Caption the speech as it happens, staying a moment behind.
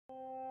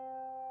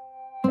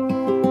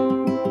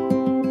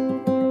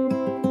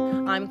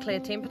I'm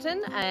Claire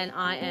Temperton and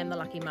I am the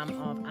lucky mum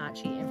of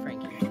Archie and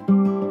Frankie.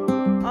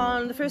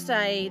 On the first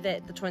day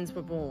that the twins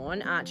were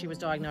born, Archie was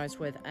diagnosed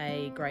with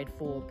a grade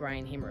 4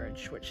 brain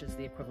hemorrhage, which is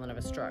the equivalent of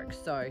a stroke.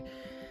 So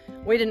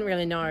we didn't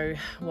really know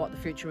what the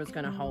future was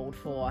going to hold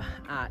for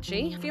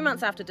Archie. A few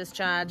months after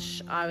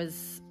discharge, I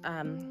was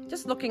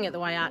just looking at the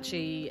way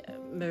Archie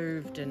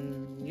moved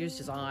and used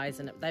his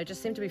eyes, and they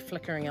just seemed to be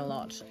flickering a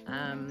lot.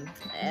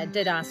 I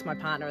did ask my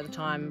partner at the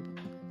time,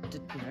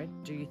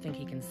 do you think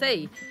he can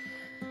see?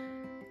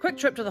 Quick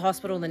trip to the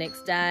hospital the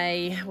next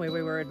day where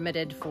we were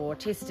admitted for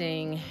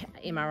testing,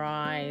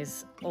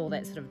 MRIs, all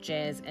that sort of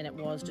jazz, and it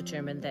was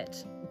determined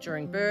that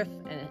during birth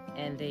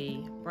and the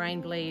brain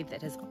bleed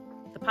that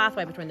the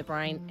pathway between the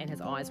brain and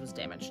his eyes was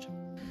damaged.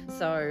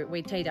 So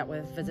we teed up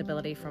with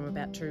visibility from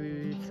about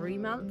 2-3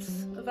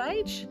 months of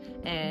age,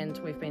 and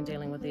we've been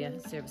dealing with their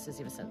services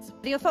ever since.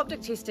 The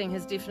Orthoptic testing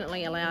has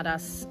definitely allowed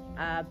us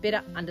a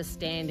better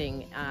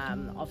understanding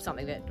of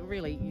something that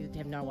really you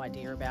have no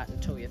idea about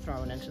until you're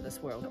thrown into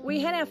this world. We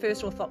had our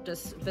first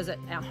orthoptist visit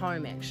our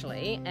home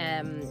actually,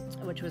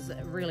 which was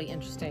a really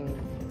interesting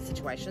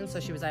situation. So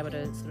she was able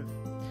to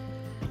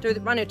sort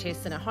of run her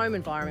tests in a home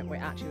environment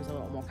where Archie was a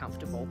lot more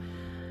comfortable.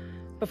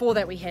 Before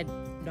that, we had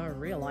no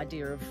real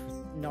idea of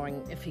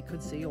knowing if he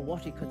could see or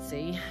what he could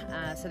see.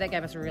 So that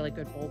gave us a really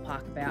good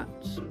ballpark about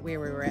where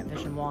we were at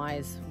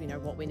vision-wise,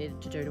 what we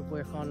needed to do to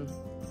work on,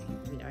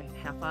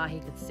 how far he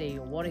could see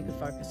or what he could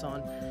focus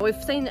on. We've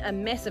seen a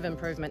massive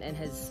improvement in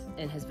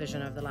his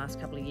vision over the last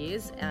couple of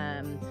years,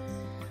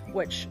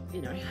 which,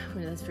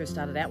 when this first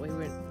started out, we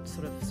weren't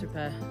sort of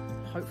super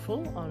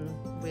hopeful on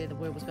where the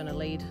world was going to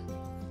lead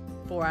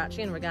for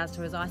Archie in regards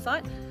to his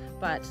eyesight.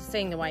 But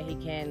seeing the way he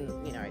can,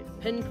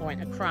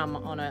 pinpoint a crumb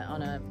on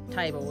a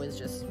table is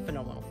just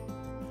phenomenal.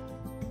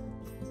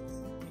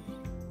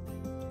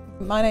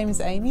 My name is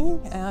Amy.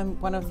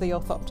 I'm one of the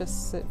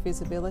orthoptists at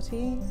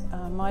Visibility.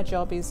 My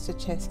job is to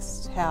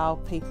test how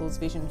people's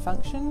vision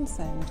functions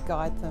and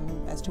guide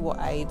them as to what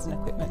aids and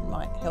equipment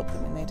might help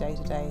them in their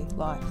day-to-day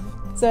life.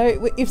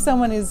 So if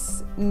someone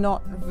is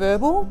not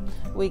verbal,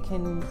 we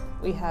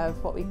have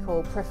what we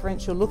call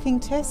preferential looking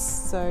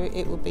tests. So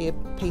it will be a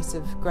piece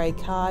of grey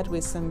card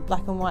with some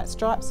black and white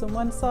stripes on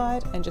one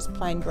side and just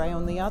plain grey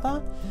on the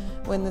other.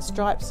 When the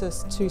stripes are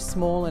too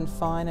small and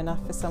fine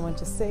enough for someone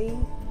to see,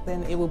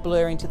 then it will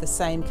blur into the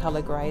same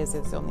colour grey as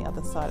is on the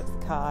other side of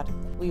the card.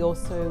 We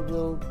also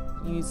will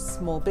use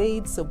small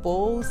beads or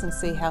balls and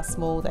see how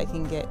small they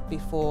can get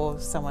before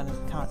someone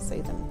can't see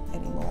them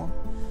anymore.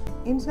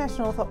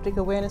 International Orthoptic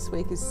Awareness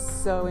Week is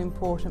so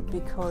important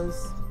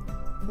because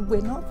we're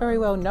not very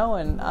well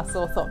known, us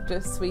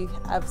orthoptists. We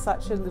have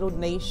such a little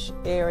niche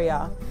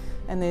area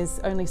and there's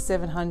only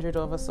 700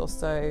 of us or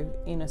so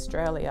in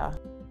Australia.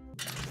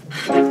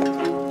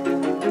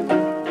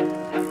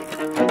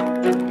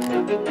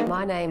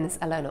 My name's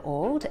Alona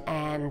Auld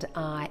and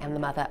I am the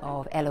mother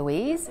of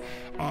Eloise,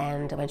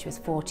 and when she was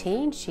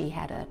 14 she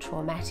had a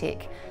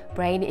traumatic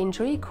brain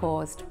injury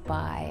caused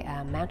by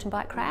a mountain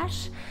bike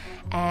crash,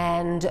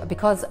 and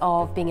because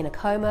of being in a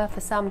coma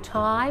for some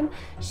time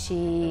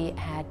she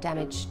had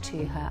damage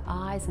to her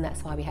eyes, and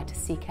that's why we had to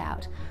seek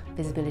out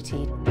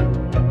Visibility.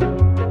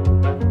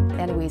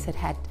 Eloise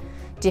had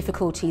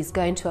difficulties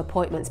going to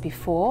appointments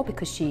before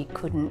because she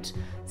couldn't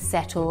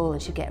settle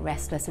and she'd get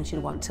restless and she'd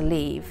want to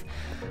leave.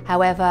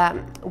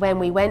 However, when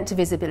we went to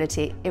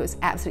Visibility, it was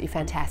absolutely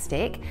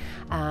fantastic.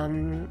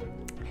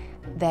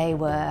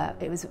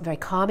 It was a very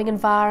calming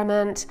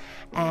environment,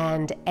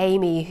 and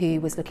Amy,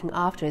 who was looking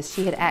after us,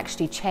 she had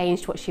actually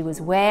changed what she was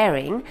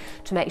wearing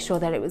to make sure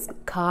that it was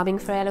calming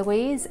for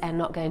Eloise and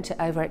not going to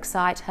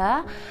overexcite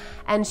her.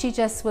 And she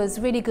just was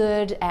really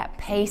good at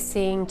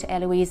pacing to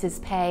Eloise's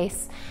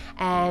pace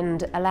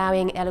and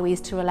allowing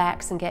Eloise to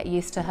relax and get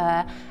used to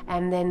her,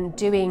 and then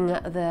doing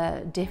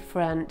the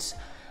different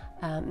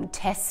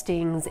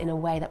testings in a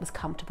way that was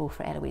comfortable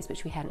for Eloise,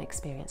 which we hadn't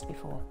experienced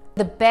before.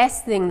 The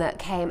best thing that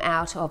came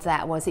out of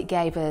that was it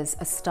gave us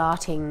a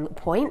starting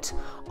point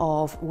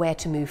of where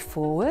to move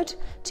forward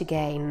to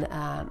gain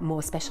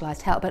more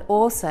specialised help, but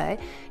also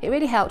it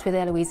really helped with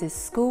Eloise's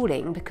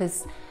schooling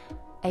because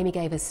Amy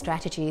gave us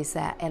strategies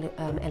that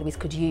Eloise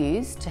could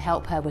use to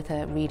help her with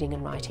her reading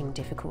and writing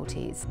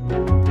difficulties.